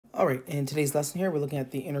All right, in today's lesson here, we're looking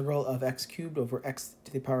at the integral of x cubed over x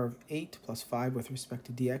to the power of 8 plus 5 with respect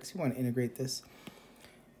to dx. You want to integrate this.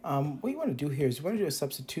 What you want to do here is you want to do a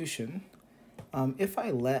substitution. If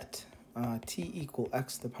I let t equal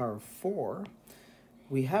x to the power of 4,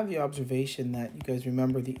 we have the observation that you guys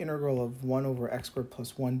remember the integral of 1 over x squared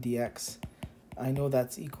plus 1 dx. I know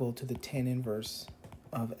that's equal to the tan inverse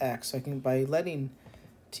of x. So I can, by letting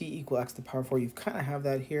t equal x to the power of 4, you kind of have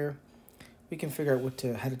that here. We can figure out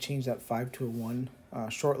how to change that 5 to a 1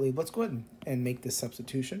 shortly. Let's go ahead and make this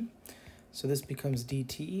substitution. So this becomes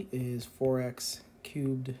dt is 4x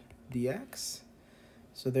cubed dx.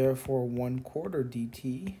 So therefore 1/4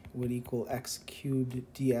 dt would equal x cubed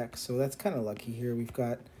dx. So that's kind of lucky here. We've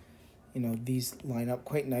got, these line up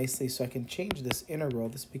quite nicely. So I can change this integral.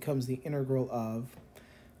 This becomes the integral of,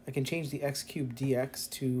 I can change the x cubed dx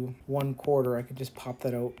to 1/4. I can just pop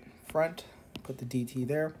that out front, put the dt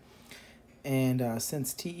there. And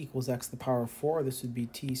since t equals x to the power of 4, this would be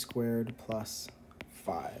t squared plus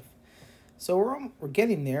 5. So we're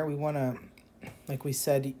getting there. We want to, like we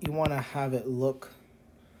said, you want to have it look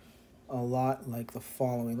a lot like the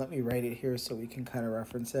following. Let me write it here so we can kind of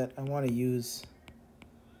reference it. I want to use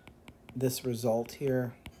this result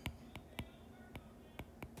here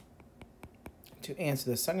to answer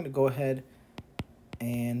this. So I'm going to go ahead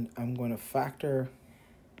and I'm going to factor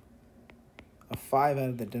a 5 out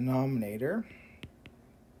of the denominator.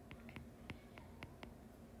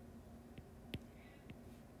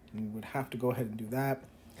 We would have to go ahead and do that.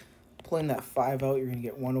 Pulling that 5 out, you're going to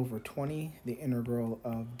get 1 over 20, the integral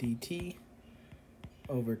of dt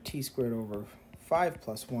over t squared over 5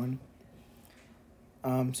 plus 1.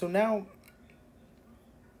 So now,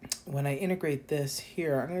 when I integrate this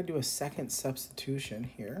here, I'm going to do a second substitution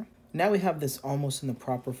here. Now we have this almost in the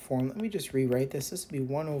proper form. Let me just rewrite this. This will be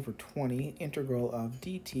 1 over 20 integral of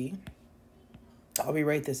dt. I'll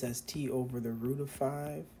rewrite this as t over the root of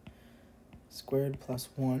 5 squared plus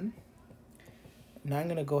 1. Now I'm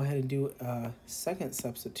going to go ahead and do a second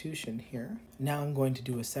substitution here. Now I'm going to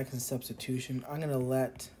do a second substitution. I'm going to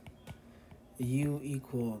let u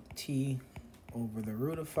equal t over the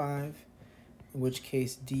root of 5, in which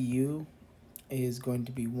case du is going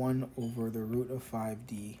to be 1 over the root of 5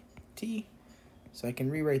 dt. So I can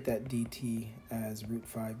rewrite that dt as root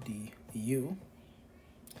 5 du.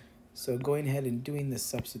 So going ahead and doing this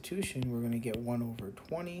substitution, we're going to get 1 over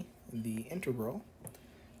 20, the integral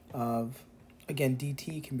of, again,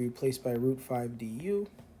 dt can be replaced by root 5 du,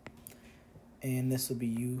 and this will be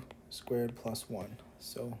u squared plus 1.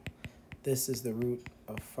 So this is the root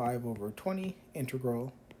of 5 over 20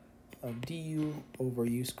 integral of du over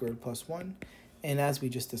u squared plus 1. And as we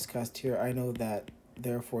just discussed here, I know that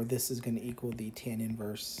therefore this is going to equal the tan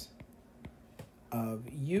inverse of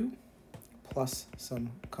u plus some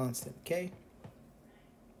constant k.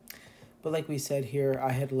 But like we said here,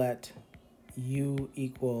 I had let u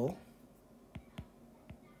equal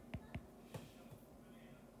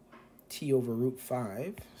t over root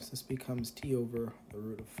 5. So this becomes t over the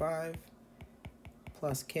root of 5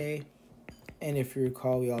 plus k. And if you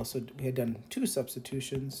recall, we had done two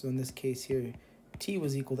substitutions. So in this case here, t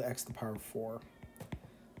was equal to x to the power of 4.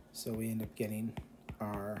 So we end up getting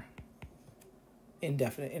our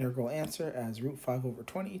indefinite integral answer as root 5 over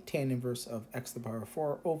 20, tan inverse of x to the power of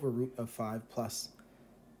 4 over root of 5 plus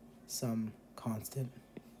some constant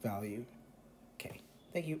value k.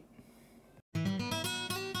 Thank you.